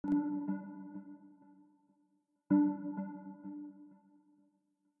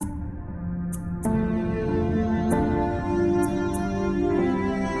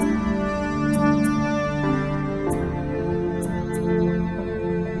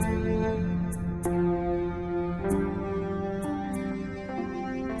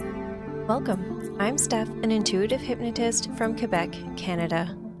Welcome. I'm Steph, an intuitive hypnotist from Quebec,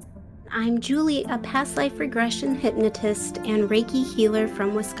 Canada. I'm Julie, a past life regression hypnotist and Reiki healer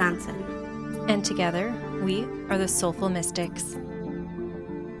from Wisconsin. And together, we are the Soulful Mystics.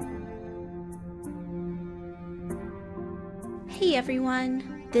 Hey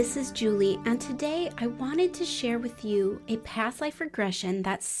everyone, this is Julie, and today I wanted to share with you a past life regression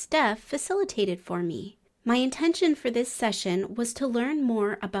that Steph facilitated for me. My intention for this session was to learn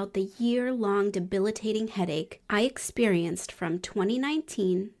more about the year-long debilitating headache I experienced from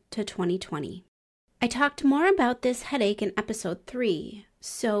 2019 to 2020. I talked more about this headache in episode 3,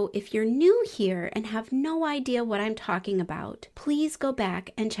 so if you're new here and have no idea what I'm talking about, please go back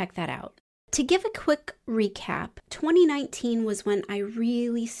and check that out. To give a quick recap, 2019 was when I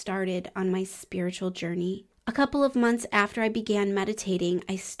really started on my spiritual journey. A couple of months after I began meditating,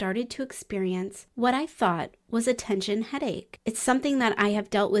 I started to experience what I thought was a tension headache. It's something that I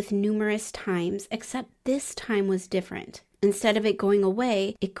have dealt with numerous times, except this time was different. Instead of it going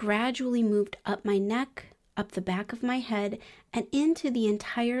away, it gradually moved up my neck, up the back of my head, and into the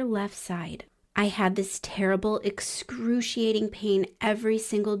entire left side. I had this terrible, excruciating pain every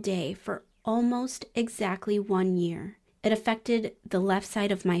single day for almost exactly 1 year. It affected the left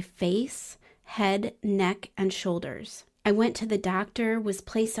side of my face, head, neck, and shoulders. I went to the doctor, was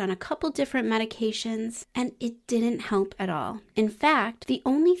placed on a couple different medications, and it didn't help at all. In fact, the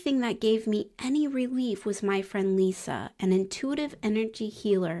only thing that gave me any relief was my friend Lisa, an intuitive energy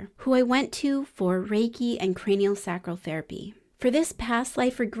healer, who I went to for Reiki and cranial sacral therapy. For this past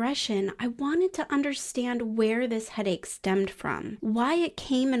life regression, I wanted to understand where this headache stemmed from, why it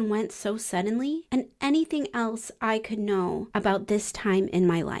came and went so suddenly, and anything else I could know about this time in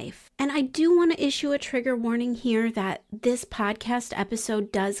my life. And I do want to issue a trigger warning here that this podcast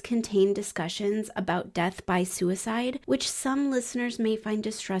episode does contain discussions about death by suicide, which some listeners may find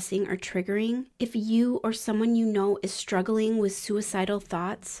distressing or triggering. If you or someone you know is struggling with suicidal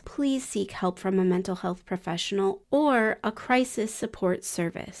thoughts, please seek help from a mental health professional or a crisis support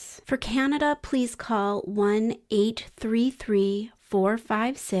service. For Canada, please call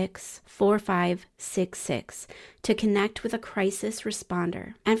 1-833-456-4566 to connect with a crisis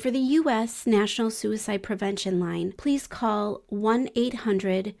responder. And for the U.S. National Suicide Prevention Line, please call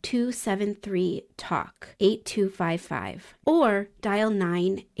 1-800-273-TALK 8255 or dial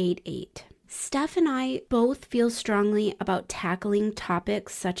 988. Steph and I both feel strongly about tackling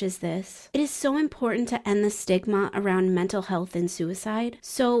topics such as this. It is so important to end the stigma around mental health and suicide.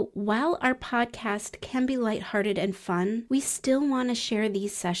 So while our podcast can be lighthearted and fun, we still want to share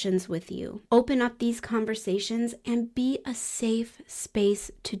these sessions with you. Open up these conversations and be a safe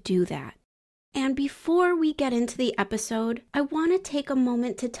space to do that. And before we get into the episode, I want to take a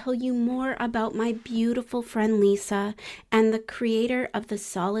moment to tell you more about my beautiful friend Lisa and the creator of the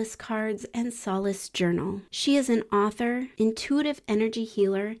Solace Cards and Solace Journal. She is an author, intuitive energy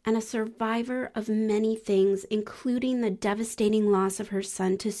healer, and a survivor of many things, including the devastating loss of her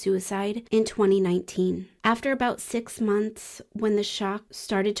son to suicide in 2019. After about 6 months, when the shock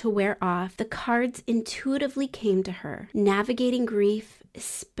started to wear off, the cards intuitively came to her. Navigating grief,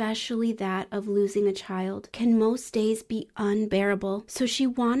 especially that of losing a child, can most days be unbearable. So she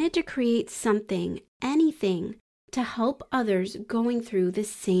wanted to create something, anything, to help others going through the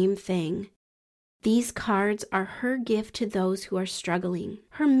same thing. These cards are her gift to those who are struggling.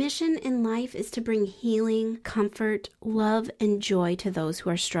 Her mission in life is to bring healing, comfort, love, and joy to those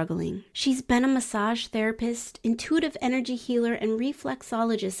who are struggling. She's been a massage therapist, intuitive energy healer, and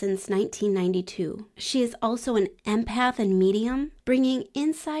reflexologist since 1992. She is also an empath and medium, bringing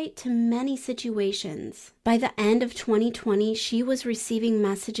insight to many situations. By the end of 2020, she was receiving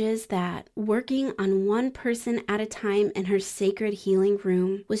messages that working on one person at a time in her sacred healing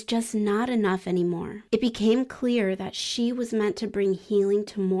room was just not enough anymore. It became clear that she was meant to bring healing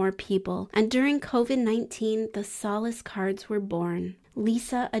to more people, and during COVID-19, the Solace Cards were born.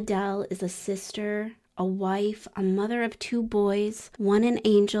 Lisa Adele is a sister, a wife, a mother of 2 boys, one an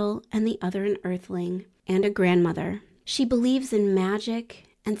angel and the other an earthling, and a grandmother. She believes in magic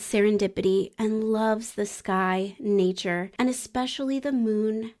and serendipity and loves the sky, nature, and especially the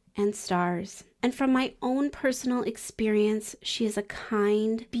moon and stars. And from my own personal experience, she is a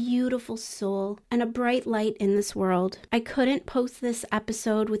kind, beautiful soul and a bright light in this world. I couldn't post this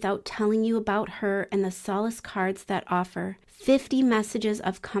episode without telling you about her and the Solace Cards that offer 50 messages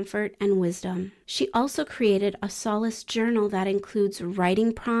of comfort and wisdom. She also created a Solace Journal that includes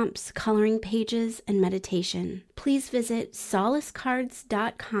writing prompts, coloring pages, and meditation. Please visit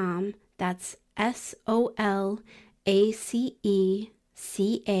solacecards.com. That's SOLACE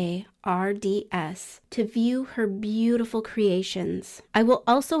CARDS, to view her beautiful creations. I will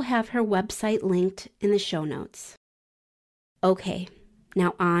also have her website linked in the show notes. Okay,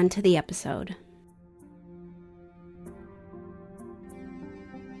 now on to the episode.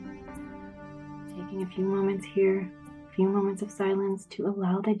 Taking a few moments here, a few moments of silence to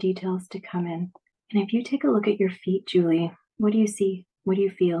allow the details to come in. And if you take a look at your feet, Julie, what do you see? What do you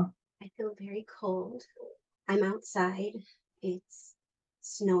feel? I feel very cold. I'm outside. It's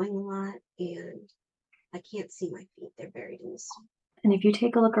snowing a lot and I can't see my feet. They're buried in the snow. And if you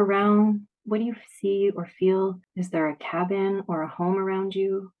take a look around, what do you see or feel? Is there a cabin or a home around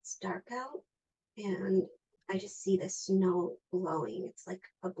you? It's dark out and I just see the snow blowing. It's like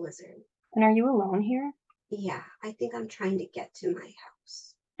a blizzard. And are you alone here? Yeah, I think I'm trying to get to my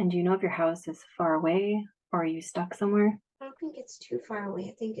house. And do you know if your house is far away or are you stuck somewhere? I don't think it's too far away.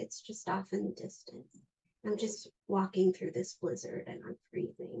 I think it's just off in the distance. I'm just walking through this blizzard and I'm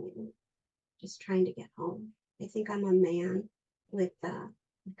freezing and just trying to get home. I think I'm a man with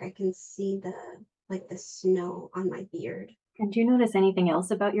I can see the snow on my beard. And do you notice anything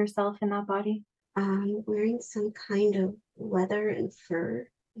else about yourself in that body? I'm wearing some kind of leather and fur.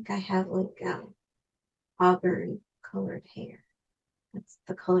 I think I have auburn colored hair. That's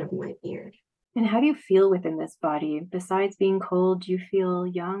the color of my beard. And how do you feel within this body? Besides being cold, do you feel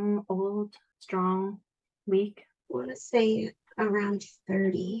young, old, strong, weak? I want to say around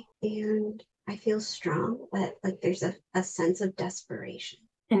 30, and I feel strong, but there's a sense of desperation.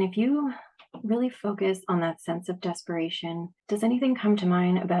 And if you really focus on that sense of desperation, does anything come to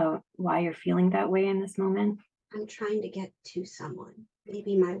mind about why you're feeling that way in this moment? I'm trying to get to someone,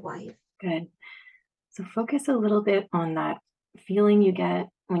 maybe my wife. Good. So focus a little bit on that feeling you get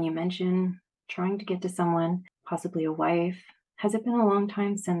when you mention trying to get to someone, possibly a wife. Has it been a long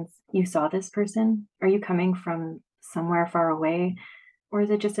time since you saw this person? Are you coming from somewhere far away? Or is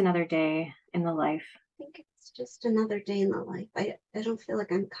it just another day in the life? I think it's just another day in the life. I don't feel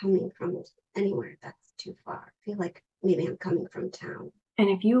like I'm coming from anywhere that's too far. I feel like maybe I'm coming from town. And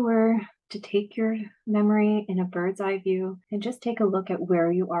if you were to take your memory in a bird's eye view and just take a look at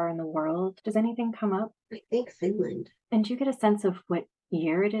where you are in the world, does anything come up? I think Finland. And do you get a sense of what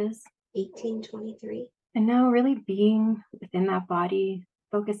year it is? 1823. And now really being within that body,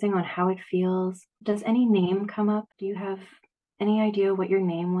 focusing on how it feels. Does any name come up? Do you have any idea what your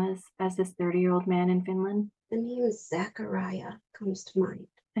name was as this 30-year-old man in Finland? The name Zachariah comes to mind.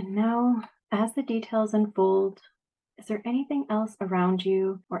 And now, as the details unfold, is there anything else around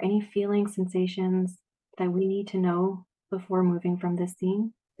you or any feelings, sensations that we need to know before moving from this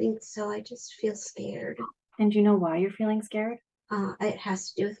scene? I think so. I just feel scared. And do you know why you're feeling scared? It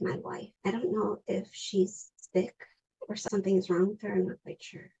has to do with my wife. I don't know if she's sick or something's wrong with her. I'm not quite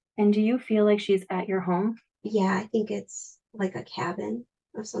sure. And do you feel like she's at your home? Yeah, I think it's like a cabin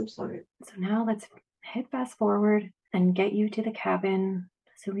of some sort. So now let's hit fast forward and get you to the cabin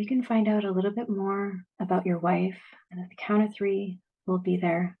so we can find out a little bit more about your wife. And at the count of 3, we'll be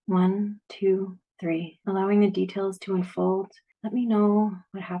there. 1, 2, 3. Allowing the details to unfold. Let me know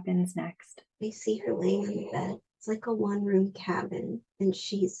what happens next. I see her laying on the bed. It's like a one-room cabin, and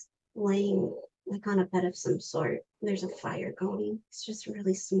she's laying like on a bed of some sort. There's a fire going. It's just a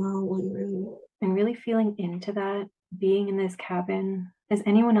really small one room. And really feeling into that, being in this cabin. Is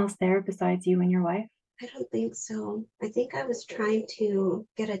anyone else there besides you and your wife? I don't think so. I think I was trying to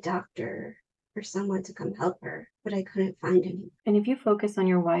get a doctor or someone to come help her, but I couldn't find anyone. And if you focus on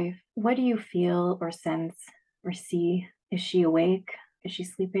your wife, what do you feel or sense or see? Is she awake? Is she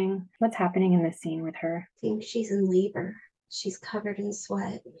sleeping? What's happening in this scene with her? I think she's in labor. She's covered in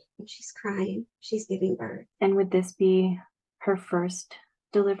sweat and she's crying. She's giving birth. And would this be her first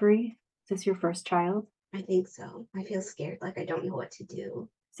delivery? Is this your first child? I think so. I feel scared, like I don't know what to do.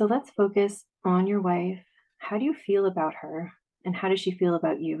 So let's focus on your wife. How do you feel about her? And how does she feel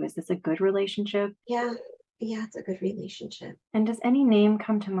about you? Is this a good relationship? Yeah, it's a good relationship. And does any name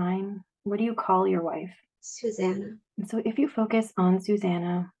come to mind? What do you call your wife? Susanna. And so if you focus on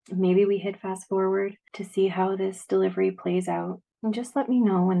Susanna, maybe we hit fast forward to see how this delivery plays out. And just let me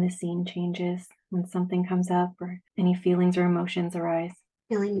know when the scene changes, when something comes up or any feelings or emotions arise.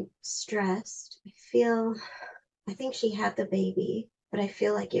 Feeling stressed. I think she had the baby, but I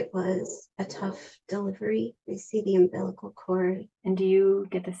feel like it was a tough delivery. I see the umbilical cord. And do you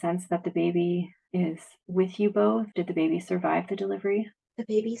get the sense that the baby is with you both? Did the baby survive the delivery? The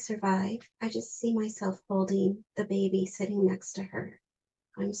baby survived. I just see myself holding the baby, sitting next to her.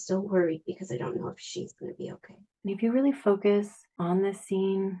 I'm still worried because I don't know if she's going to be okay. And if you really focus on this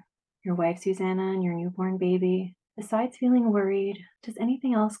scene, your wife Susanna and your newborn baby, besides feeling worried, does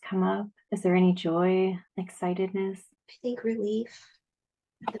anything else come up? Is there any joy, excitedness? I think relief.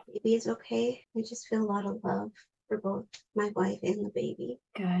 The baby is okay. I just feel a lot of love for both my wife and the baby.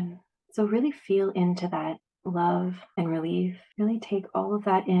 Good. So really feel into that love and relief. Really take all of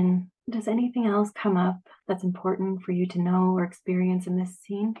that in. Does anything else come up that's important for you to know or experience in this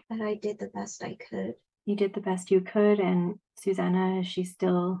scene? But I did the best I could. You did the best you could, and Susanna, is she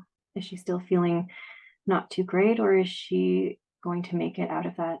still feeling not too great, or is she going to make it out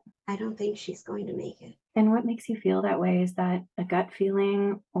of that? I don't think she's going to make it. And what makes you feel that way? Is that a gut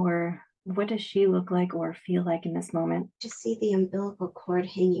feeling, or what does she look like or feel like in this moment? Just see the umbilical cord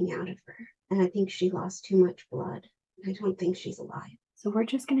hanging out of her. And I think she lost too much blood. I don't think she's alive. So we're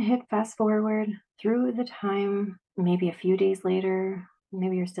just going to hit fast forward through the time, maybe a few days later.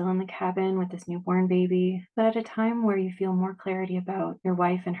 Maybe you're still in the cabin with this newborn baby, but at a time where you feel more clarity about your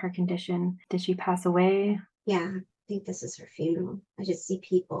wife and her condition. Did she pass away? Yeah, I think this is her funeral. I just see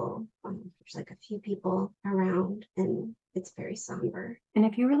people. There's like a few people around, and it's very somber. And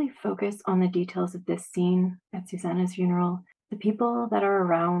if you really focus on the details of this scene at Susanna's funeral, the people that are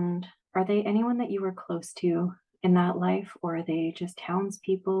around, are they anyone that you were close to in that life, or are they just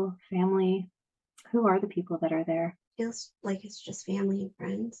townspeople, family? Who are the people that are there? Feels like it's just family and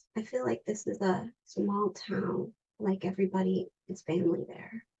friends. I feel like this is a small town, like everybody is family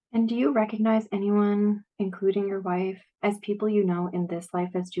there. And do you recognize anyone, including your wife, as people you know in this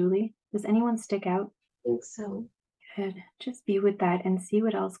life as Julie? Does anyone stick out? I think so. Good. Just be with that and see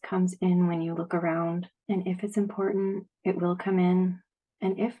what else comes in when you look around. And if it's important, it will come in.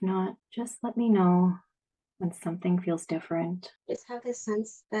 And if not, just let me know when something feels different. Just have this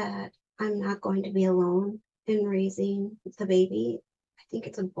sense that I'm not going to be alone in raising the baby. I think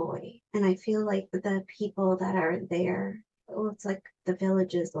it's a boy. And I feel like the people that are there, well, it's like the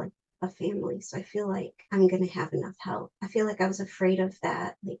village is like a family. So I feel like I'm going to have enough help. I feel like I was afraid of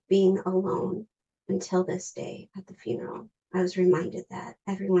that, like being alone until this day at the funeral. I was reminded that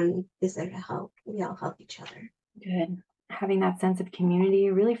everyone is there to help. We all help each other. Good. Having that sense of community,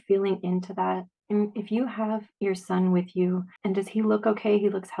 really feeling into that. And if you have your son with you, and does he look okay? He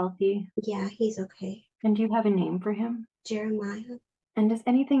looks healthy. Yeah, he's okay. And do you have a name for him? Jeremiah. And does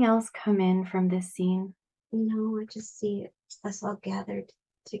anything else come in from this scene? No, I just see us all gathered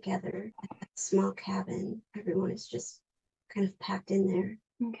together at that small cabin. Everyone is just kind of packed in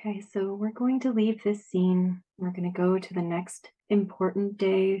there. Okay, so we're going to leave this scene. We're going to go to the next important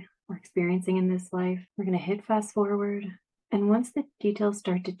day we're experiencing in this life. We're going to hit fast forward. And once the details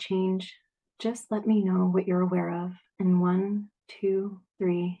start to change, just let me know what you're aware of. And 1, 2,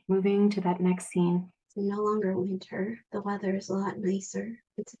 3, moving to that next scene. It's no longer winter. The weather is a lot nicer.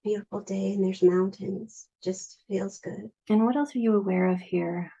 It's a beautiful day and there's mountains. Just feels good. And what else are you aware of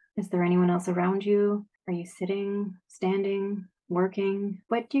here? Is there anyone else around you? Are you sitting, standing, working?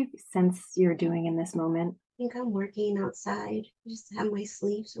 What do you sense you're doing in this moment? I think I'm working outside. I just have my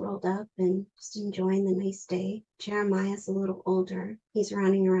sleeves rolled up and just enjoying the nice day. Jeremiah's a little older. He's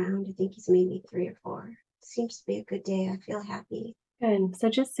running around. I think he's maybe 3 or 4. Seems to be a good day. I feel happy. Good. So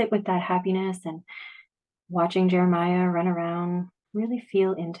just sit with that happiness and watching Jeremiah run around, really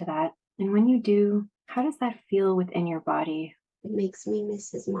feel into that. And when you do, how does that feel within your body? It makes me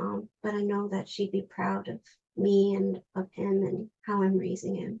miss his mom, but I know that she'd be proud of me and of him and how I'm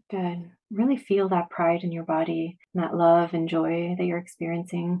raising him. Good. Really feel that pride in your body, and that love and joy that you're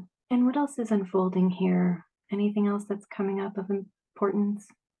experiencing. And what else is unfolding here? Anything else that's coming up of importance?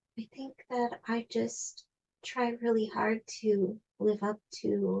 I think that I just try really hard to live up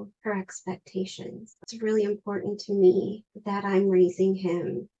to her expectations. It's really important to me that I'm raising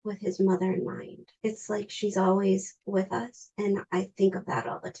him with his mother in mind. It's like she's always with us, and I think of that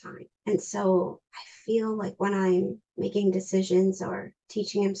all the time. And so I feel like when I'm making decisions or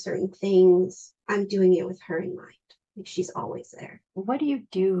teaching him certain things, I'm doing it with her in mind. Like she's always there. What do you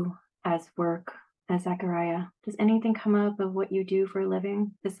do as work, as Zachariah? Does anything come up of what you do for a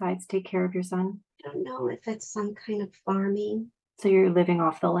living besides take care of your son? I don't know if it's some kind of farming. So you're living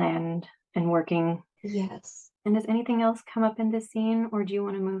off the land and working. Yes. And does anything else come up in this scene, or do you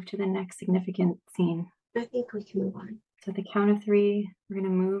want to move to the next significant scene? I think we can move on. So at the count of 3, we're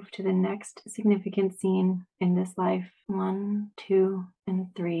going to move to the next significant scene in this life. 1, 2, and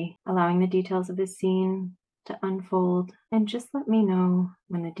 3. Allowing the details of this scene to unfold. And just let me know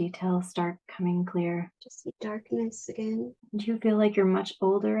when the details start coming clear. Just see darkness again. Do you feel like you're much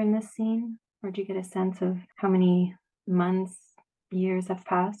older in this scene? Or do you get a sense of how many months, years have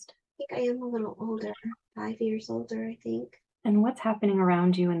passed? I think I am a little older, 5 years older, I think. And what's happening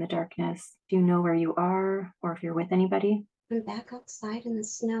around you in the darkness? Do you know where you are, or if you're with anybody? I'm back outside in the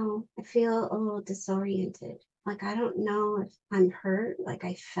snow. I feel a little disoriented. Like I don't know if I'm hurt, like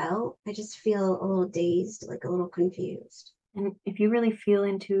I felt. I just feel a little dazed, like a little confused. And if you really feel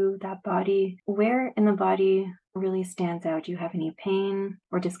into that body, where in the body really stands out? Do you have any pain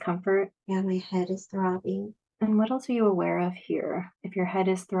or discomfort? Yeah, my head is throbbing. And what else are you aware of here? If your head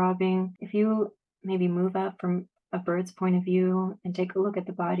is throbbing, if you maybe move up from a bird's point of view and take a look at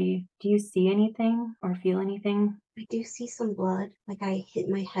the body, do you see anything or feel anything? I do see some blood, like I hit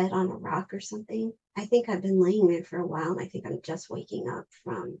my head on a rock or something. I think I've been laying there for a while, and I think I'm just waking up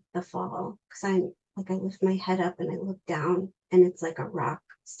from the fall because I lift my head up and I look down, and it's like a rock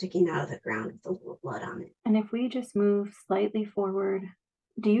sticking out of the ground with a little blood on it. And if we just move slightly forward,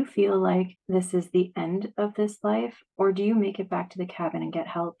 do you feel like this is the end of this life, or do you make it back to the cabin and get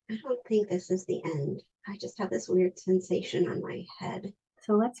help? I don't think this is the end. I just have this weird sensation on my head.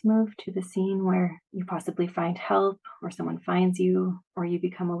 So let's move to the scene where you possibly find help, or someone finds you, or you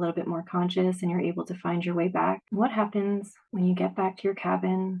become a little bit more conscious and you're able to find your way back. What happens when you get back to your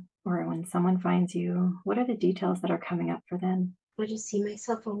cabin, or when someone finds you? What are the details that are coming up for them? I just see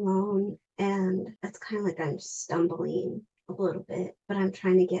myself alone, and it's kind of like I'm stumbling a little bit, but I'm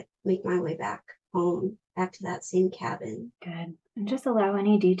trying to make my way back home, back to that same cabin. Good. And just allow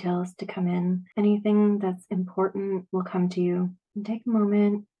any details to come in. Anything that's important will come to you. And take a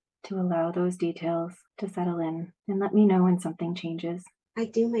moment to allow those details to settle in, and let me know when something changes. I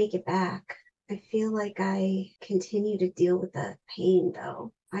do make it back. I feel like I continue to deal with the pain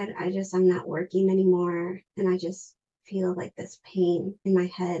though. I'm not working anymore, and I just feel like this pain in my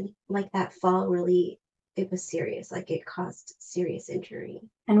head, like that fall really, it was serious, like it caused serious injury.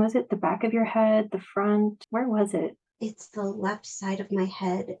 And was it the back of your head, the front? Where was it? It's the left side of my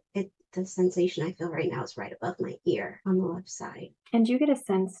head. The sensation I feel right now is right above my ear on the left side. And do you get a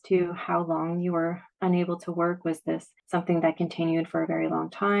sense to how long you were unable to work? Was this something that continued for a very long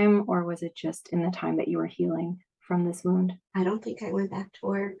time, or was it just in the time that you were healing from this wound? I don't think I went back to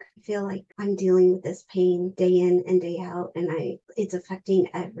work. I feel like I'm dealing with this pain day in and day out, and it's affecting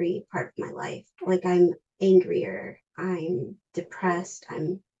every part of my life. Like I'm angrier, I'm depressed,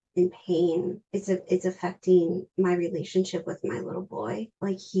 I'm in pain. It's affecting my relationship with my little boy.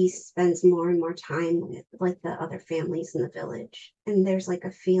 Like he spends more and more time with like the other families in the village, and there's like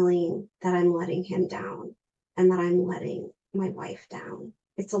a feeling that I'm letting him down and that I'm letting my wife down.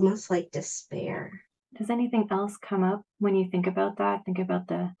 It's almost like despair. Does anything else come up when you think about that? Think about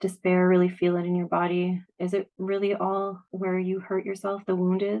the despair, really feel it in your body. Is it really all where you hurt yourself, the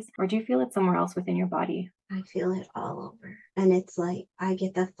wound is? Or do you feel it somewhere else within your body? I feel it all over. And it's like, I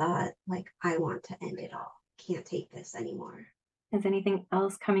get the thought, like, I want to end it all. Can't take this anymore. Is anything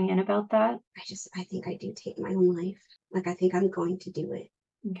else coming in about that? I think I do take my own life. Like, I think I'm going to do it.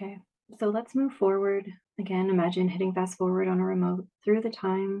 Okay. So let's move forward. Again, imagine hitting fast forward on a remote through the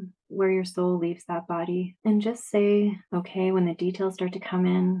time where your soul leaves that body, and just say, okay, when the details start to come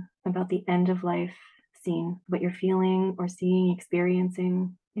in about the end of life scene, what you're feeling or seeing,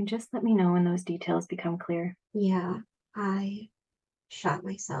 experiencing, and just let me know when those details become clear. Yeah, I shot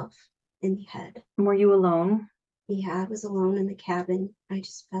myself in the head. Were you alone? Yeah, I was alone in the cabin. I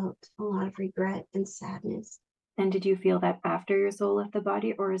just felt a lot of regret and sadness. And did you feel that after your soul left the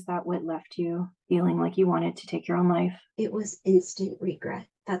body, or is that what left you feeling like you wanted to take your own life? It was instant regret.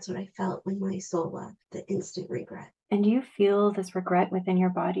 That's what I felt when my soul left, the instant regret. And do you feel this regret within your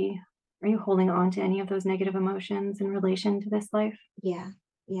body? Are you holding on to any of those negative emotions in relation to this life? Yeah,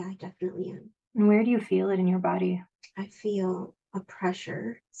 I definitely am. And where do you feel it in your body? I feel a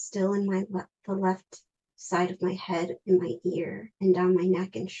pressure still in the left side of my head, in my ear, and down my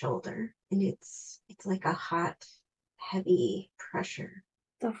neck and shoulder. And it's like a hot, heavy pressure.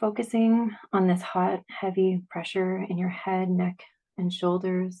 So focusing on this hot, heavy pressure in your head, neck, and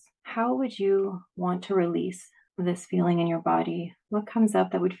shoulders, how would you want to release this feeling in your body? What comes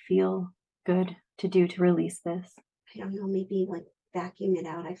up that would feel good to do to release this? I don't know, maybe like vacuum it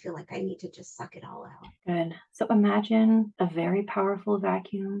out. I feel like I need to just suck it all out. Good. So imagine a very powerful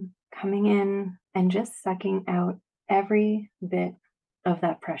vacuum coming in and just sucking out every bit of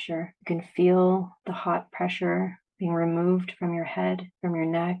that pressure. You can feel the hot pressure being removed from your head, from your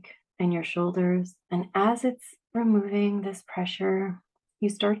neck, and your shoulders. And as it's removing this pressure, you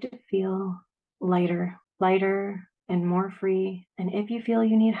start to feel lighter and more free. And if you feel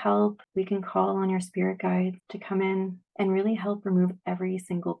you need help, we can call on your spirit guides to come in and really help remove every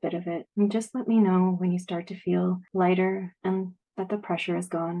single bit of it. And just let me know when you start to feel lighter and that the pressure is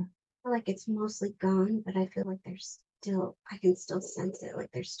gone. I feel like it's mostly gone, but I feel like I can still sense it, like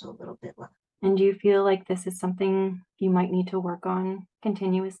there's still a little bit left. And do you feel like this is something you might need to work on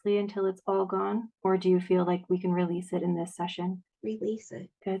continuously until it's all gone? Or do you feel like we can release it in this session? Release it.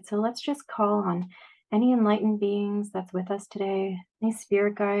 Good. So let's just call on any enlightened beings that's with us today, any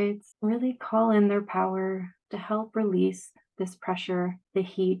spirit guides, really call in their power to help release this pressure, the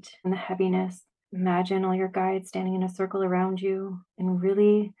heat, and the heaviness. Imagine all your guides standing in a circle around you and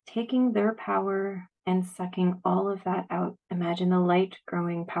really taking their power and sucking all of that out. Imagine the light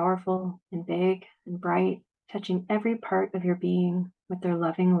growing powerful and big and bright, touching every part of your being with their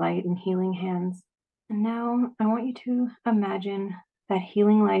loving light and healing hands. And now I want you to imagine that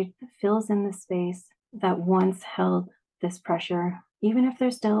healing light fills in the space that once held this pressure. Even if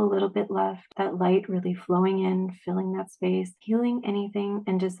there's still a little bit left, that light really flowing in, filling that space, healing anything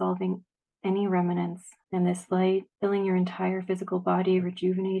and dissolving any remnants. And this light filling your entire physical body,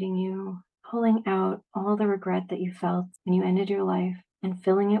 rejuvenating you, pulling out all the regret that you felt when you ended your life and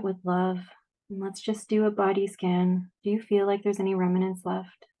filling it with love. And let's just do a body scan. Do you feel like there's any remnants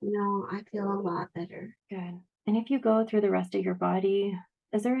left? No, I feel a lot better. Good. And if you go through the rest of your body,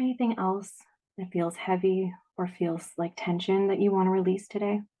 is there anything else that feels heavy or feels like tension that you want to release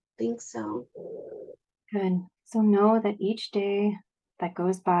today? Think so. Good. So know that each day that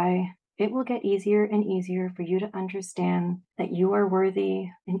goes by, it will get easier and easier for you to understand that you are worthy.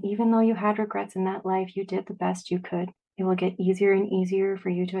 And even though you had regrets in that life, you did the best you could. It will get easier and easier for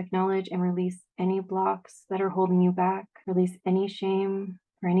you to acknowledge and release any blocks that are holding you back, release any shame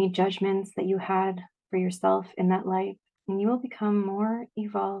or any judgments that you had for yourself in that life. And you will become more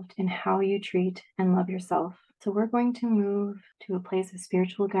evolved in how you treat and love yourself. So we're going to move to a place of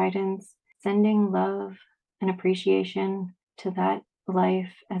spiritual guidance, sending love and appreciation to that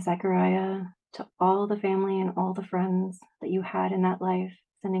life as Zechariah, to all the family and all the friends that you had in that life,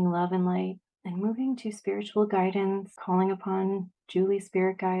 sending love and light, and moving to spiritual guidance, calling upon Julie's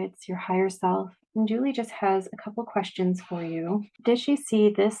spirit guides, your higher self. And Julie just has a couple questions for you. Did she see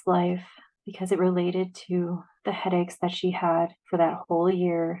this life because it related to the headaches that she had for that whole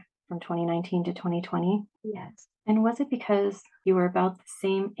year from 2019 to 2020? Yes. And was it because you were about the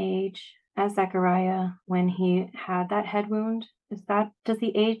same age as Zechariah when he had that head wound? Does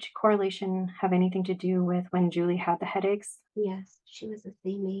the age correlation have anything to do with when Julie had the headaches? Yes, she was the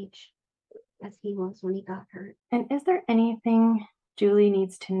same age as he was when he got hurt. And is there anything Julie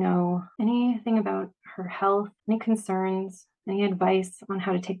needs to know? Anything about her health? Any concerns? Any advice on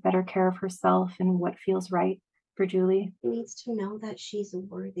how to take better care of herself and what feels right for Julie? She needs to know that she's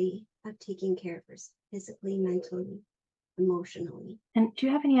worthy of taking care of herself physically, mentally, emotionally. And do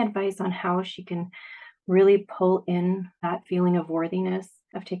you have any advice on how she can really pull in that feeling of worthiness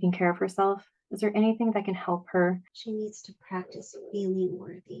of taking care of herself? Is there anything that can help her? She needs to practice feeling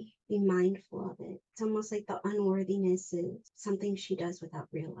worthy, be mindful of it. It's almost like the unworthiness is something she does without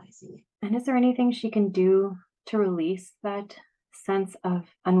realizing it. And is there anything she can do to release that sense of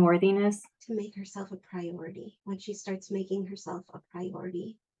unworthiness? To make herself a priority. When she starts making herself a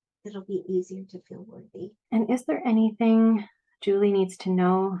priority, it'll be easier to feel worthy. And is there anything Julie needs to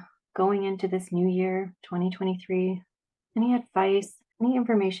know going into this new year, 2023? Any advice, any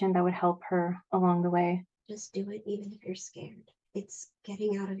information that would help her along the way? Just do it even if you're scared. It's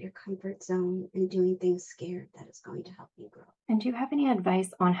getting out of your comfort zone and doing things scared that is going to help you grow. And do you have any advice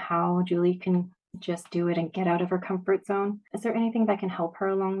on how Julie can just do it and get out of her comfort zone? Is there anything that can help her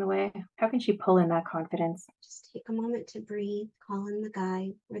along the way? How can she pull in that confidence? Just take a moment to breathe, call in the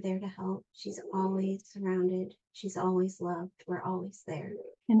guide. We're there to help. She's always surrounded. She's always loved. We're always there.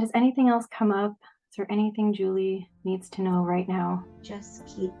 And does anything else come up? Is there anything Julie needs to know right now? Just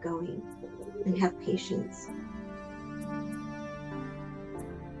keep going and have patience.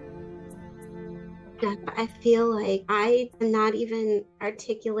 I feel like I am not even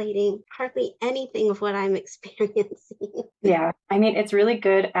articulating hardly anything of what I'm experiencing. Yeah, I mean, it's really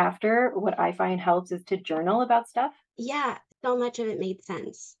good after. What I find helps is to journal about stuff. Yeah, so much of it made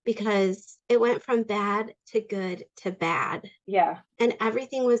sense because it went from bad to good to bad. Yeah. And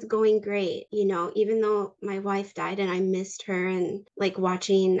everything was going great, even though my wife died and I missed her, and like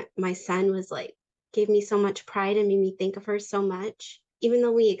watching my son was like, gave me so much pride and made me think of her so much. Even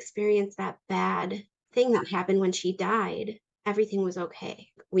though we experienced that bad thing that happened when she died, everything was okay.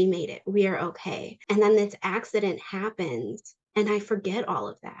 We made it. We are okay. And then this accident happens and I forget all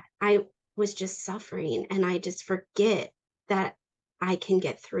of that. I was just suffering and I just forget that I can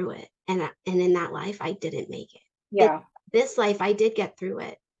get through it. And in that life, I didn't make it. Yeah. In this life, I did get through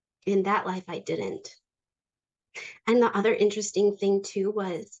it. In that life, I didn't. And the other interesting thing too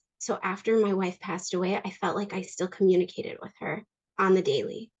was, so after my wife passed away, I felt like I still communicated with her on the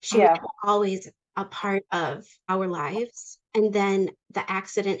daily. She was always a part of our lives. And then the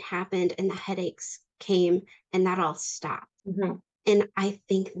accident happened and the headaches came and that all stopped. Mm-hmm. And I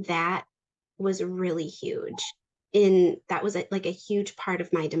think that was really huge. And that was like a huge part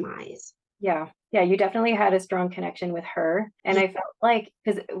of my demise. Yeah. Yeah, you definitely had a strong connection with her. And Yeah. I felt like,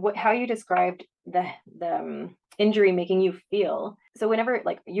 because how you described injury making you feel. So whenever,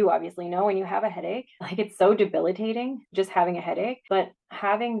 like, you obviously know when you have a headache, like, it's so debilitating just having a headache, but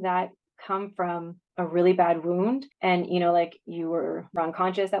having that come from a really bad wound, and like, you were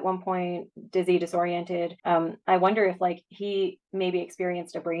unconscious at one point, dizzy, disoriented. I wonder if, like, he maybe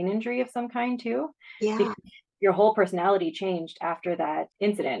experienced a brain injury of some kind too, Yeah, because your whole personality changed after that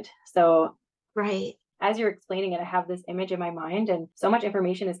incident. So right. as you're explaining it, I have this image in my mind, and so much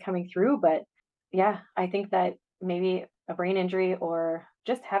information is coming through. But yeah, I think that maybe a brain injury or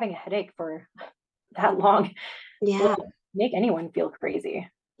just having a headache for that long Yeah. will make anyone feel crazy.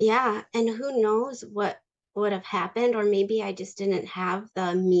 Yeah, and who knows what would have happened, or maybe I just didn't have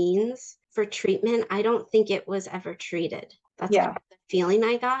the means for treatment. I don't think it was ever treated. That's kind Yeah. of the feeling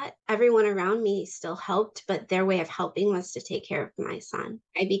I got. Everyone around me still helped, but their way of helping was to take care of my son.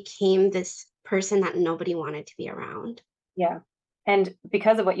 I became this person that nobody wanted to be around. Yeah. And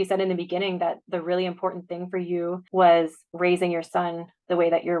because of what you said in the beginning, that the really important thing for you was raising your son the way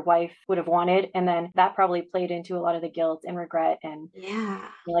that your wife would have wanted. And then that probably played into a lot of the guilt and regret and,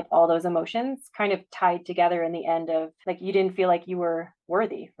 Yeah. like, all those emotions kind of tied together in the end of, like, you didn't feel like you were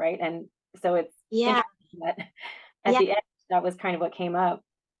worthy, right? And so it's Yeah. interesting that at Yeah. the end, that was kind of what came up.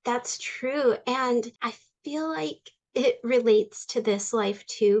 That's true, and I feel like it relates to this life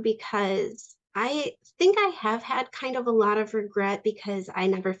too because I think I have had kind of a lot of regret because I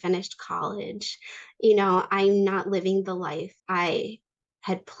never finished college. I'm not living the life I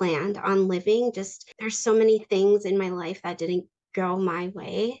had planned on living. Just there's so many things in my life that didn't go my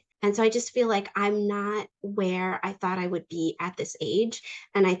way. And so I just feel like I'm not where I thought I would be at this age.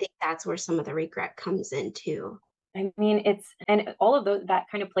 And I think that's where some of the regret comes in too. I mean, and all of those, that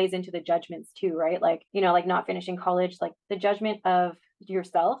kind of plays into the judgments too, right? Like, like, not finishing college, like the judgment of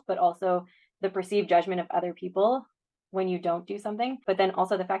yourself, but also the perceived judgment of other people when you don't do something. But then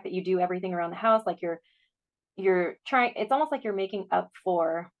also the fact that you do everything around the house, like, you're trying, it's almost like you're making up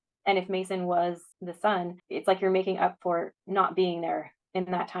for, and if Mason was the son, it's like you're making up for not being there in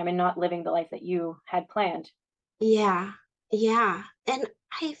that time and not living the life that you had planned. Yeah, yeah, and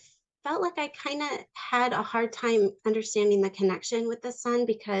I felt like I kinda had a hard time understanding the connection with the son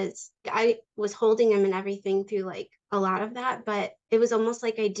because I was holding him and everything through, like, a lot of that, but it was almost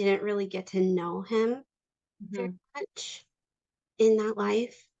like I didn't really get to know him very Mhm. much in that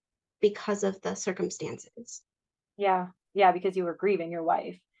life because of the circumstances. Yeah. Yeah, because you were grieving your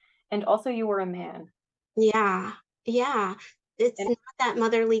wife. And also you were a man. Yeah, yeah, it's And not that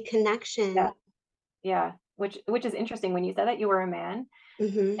motherly yeah, connection. yeah. Which is interesting. When you said that you were a man,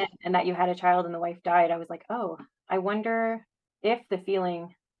 Mhm. and that you had a child and the wife died, I was like, "Oh, I wonder if the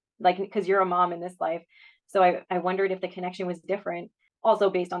feeling," like, because you're a mom in this life, so I wondered if the connection was different, also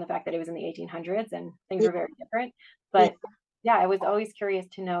based on the fact that it was in the 1800s and things Yeah, were very different. yeah, But yeah, I was always curious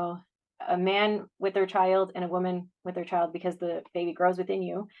to know a man with their child and a woman with their child, because the baby grows within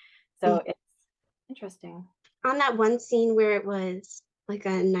you. mm. So it's interesting. On that one scene where it was, like,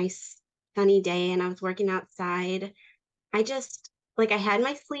 a nice sunny day and I was working outside, I just like, I had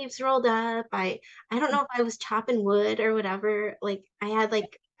my sleeves rolled up, I don't know if I was chopping wood or whatever, like, I had,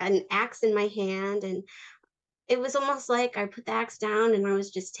 like, an axe in my hand, and it was almost like I put the axe down and I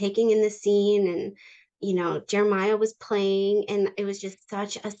was just taking in the scene and, Jeremiah was playing, and it was just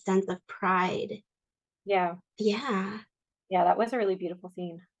such a sense of pride. Yeah. Yeah. Yeah, that was a really beautiful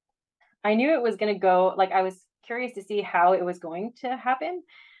scene. I knew it was gonna go, like, I was curious to see how it was going to happen,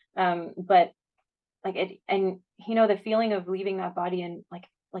 but, like, it, and, the feeling of leaving that body, and, like,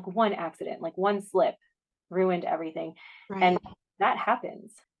 one accident, like, one slip ruined everything, and Right. that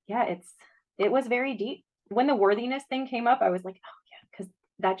happens. Yeah, it was very deep. When the worthiness thing came up, I was like, "Oh, yeah," because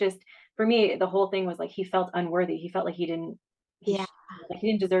that just, for me, the whole thing was like he felt unworthy. He felt like Yeah. he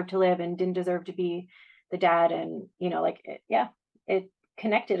didn't deserve to live and didn't deserve to be the dad, and, like, yeah, it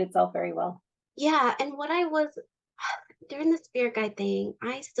connected itself very well. Yeah, and what I was during the spirit guide thing,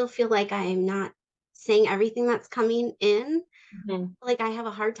 I still feel like I'm not saying everything that's coming in. Mhm. Like I have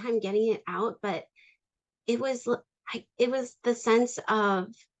a hard time getting it out, but it was the sense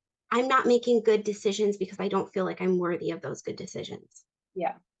of I'm not making good decisions because I don't feel like I'm worthy of those good decisions.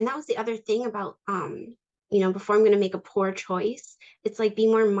 Yeah. And that was the other thing about before I'm going to make a poor choice, it's like be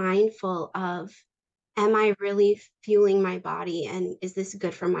more mindful of am I really fueling my body and is this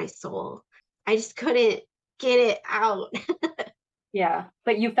good for my soul? I just couldn't get it out. Yeah,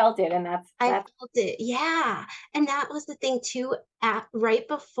 but you felt it, and I that's felt it. Yeah. And that was the thing too. Right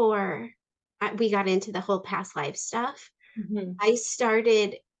before we got into the whole past life stuff, Mhm. I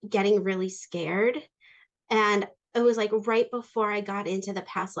started getting really scared. And it was like right before I got into the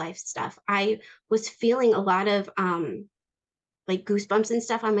past life stuff, I was feeling a lot of like goosebumps and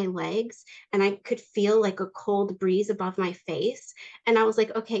stuff on my legs, and I could feel like a cold breeze above my face. And I was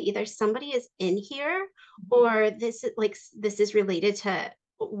like, okay, either somebody is in here, or this is related to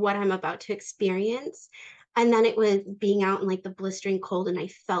what I'm about to experience. And then it was being out in like the blistering cold, and I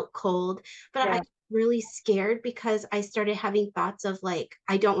felt cold, but I Yeah. was really scared because I started having thoughts of like,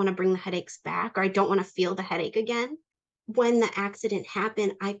 I don't want to bring the headaches back, or I don't want to feel the headache again. When the accident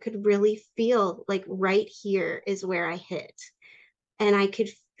happened, I could really feel like right here is where I hit, and I could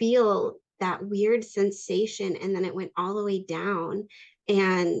feel that weird sensation. And then it went all the way down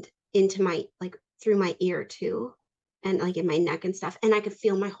and into my, like through my ear too, and like in my neck and stuff. And I could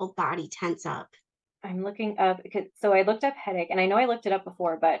feel my whole body tense up. I'm looking up, so I looked up headache, and I know I looked it up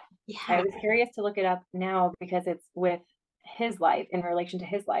before, but I Yeah. was curious to look it up now because it's with his life, in relation to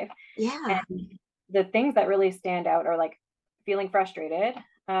his life. Yeah. And the things that really stand out are like feeling frustrated,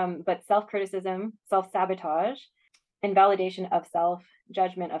 but self-criticism, self-sabotage, invalidation of self,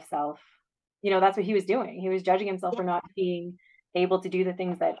 judgment of self. That's what he was doing. He was judging himself for not being able to do the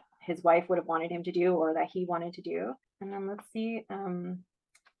things that his wife would have wanted him to do, or that he wanted to do. And then let's see,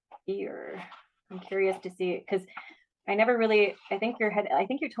 ear. I'm curious to see, because I never really, I think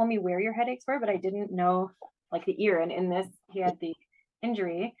you told me where your headaches were, but I didn't know like the ear. And in this, he had the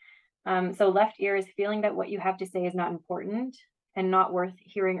injury. So left ear is feeling that what you have to say is not important and not worth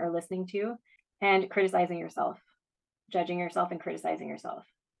hearing or listening to, and criticizing yourself, judging yourself and criticizing yourself,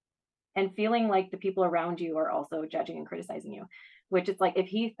 and feeling like the people around you are also judging and criticizing you, which is like, if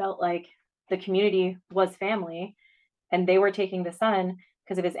he felt like the community was family and they were taking the son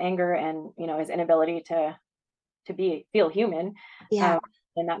because of his anger and, his inability to feel human, Yeah.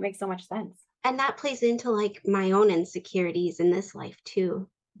 then that makes so much sense. And that plays into like my own insecurities in this life too.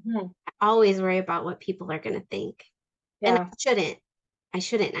 Mhm. I always worry about what people are going to think. And Yeah, I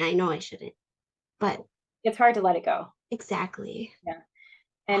shouldn't. And I know I shouldn't, but it's hard to let it go. exactly. Yeah,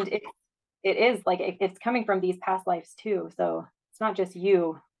 and it is like it's coming from these past lives too, so it's not just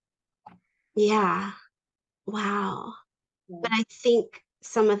you. Yeah. Wow. Yeah, But I think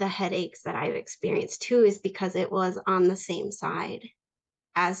some of the headaches that I've experienced too is because it was on the same side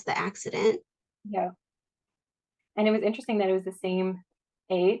as the accident. yeah. And it was interesting that it was the same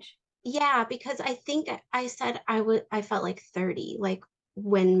age. Yeah, because I think I said I felt like 30, like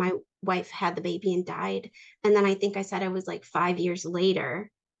when my wife had the baby and died. And then I think I said I was like 5 years later.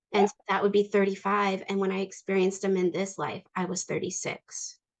 Yeah, And so that would be 35. And when I experienced them in this life, I was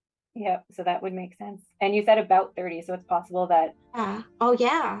 36. yeah. So that would make sense. And you said about 30, so it's possible that. Yeah. Oh,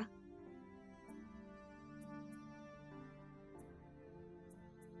 yeah.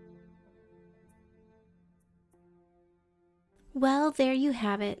 Well, there you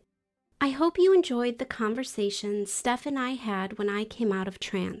have it. I hope you enjoyed the conversation Steph and I had when I came out of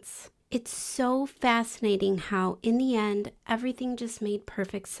trance. It's so fascinating how, in the end, everything just made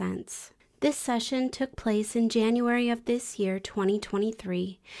perfect sense. This session took place in January of this year,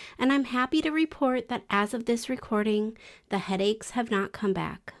 2023, and I'm happy to report that as of this recording, the headaches have not come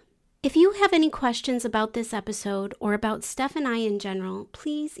back. If you have any questions about this episode or about Steph and I in general,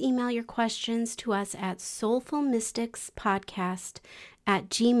 please email your questions to us at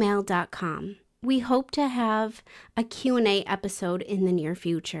soulfulmysticspodcast@gmail.com. We hope to have a Q&A episode in the near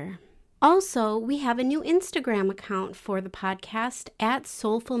future. Also, we have a new Instagram account for the podcast at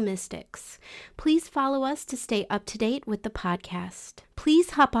Soulful Mystics. Please follow us to stay up to date with the podcast.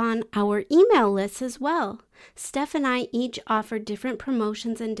 Please hop on our email list as well. Steph and I each offer different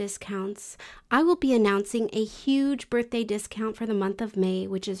promotions and discounts. I will be announcing a huge birthday discount for the month of May,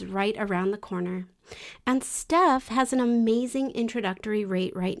 which is right around the corner. And Steph has an amazing introductory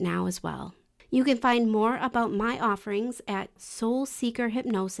rate right now as well. You can find more about my offerings at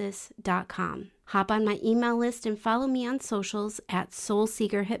soulseekerhypnosis.com. Hop on my email list and follow me on socials at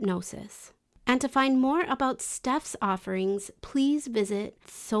soulseekerhypnosis. And to find more about Steph's offerings, please visit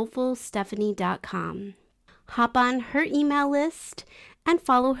soulfulstephanie.com. Hop on her email list and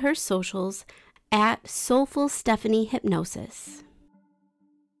follow her socials at Soulful Stephanie Hypnosis.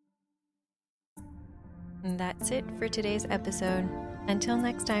 And that's it for today's episode. Until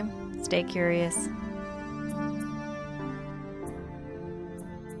next time, stay curious.